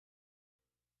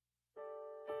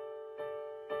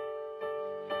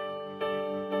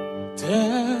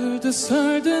There's a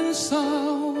certain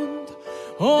sound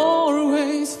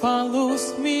always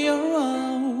follows me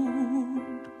around.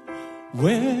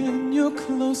 When you're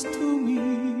close to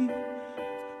me,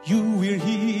 you will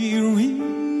hear it.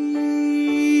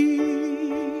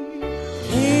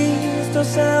 It's the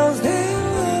sounds they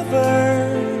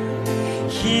ever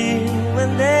hear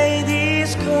when they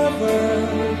discover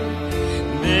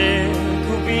there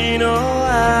could be no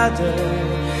other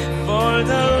for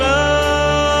the love.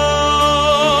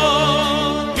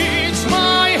 It's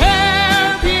my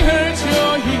happy heart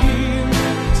you're here,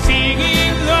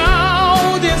 singing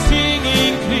loud and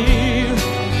singing clear,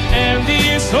 and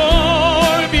it's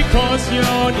all because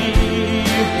you're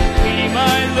near, be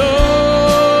my love.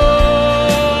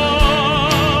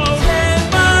 Take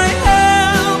my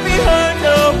happy heart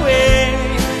away,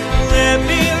 let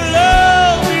me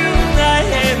love you night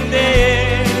and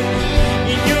day.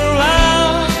 In your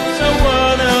arms I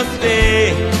wanna stay,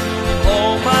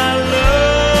 oh my love.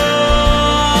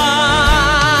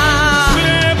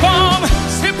 Silbom,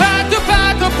 sipato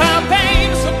pato pampem,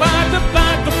 sipato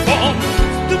pato pom.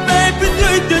 The baby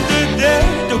do do do do,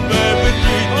 the baby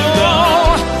do do do.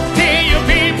 Oh, Dio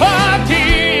pipa,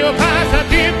 Dio passa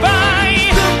di pai.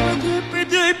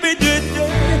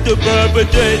 The baby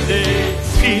do do.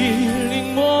 Feeling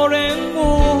more and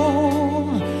more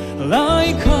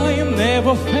like I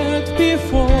never felt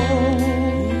before.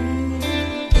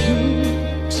 You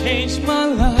changed my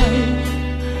life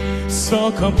so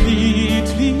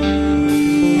completely. 1,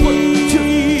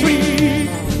 2,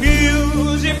 3.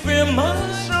 Music fills my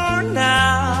soul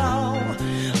now.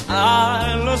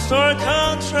 I lost all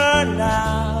control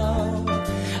now.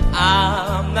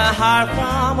 I'm not hard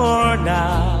from more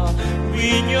now.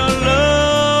 With your love.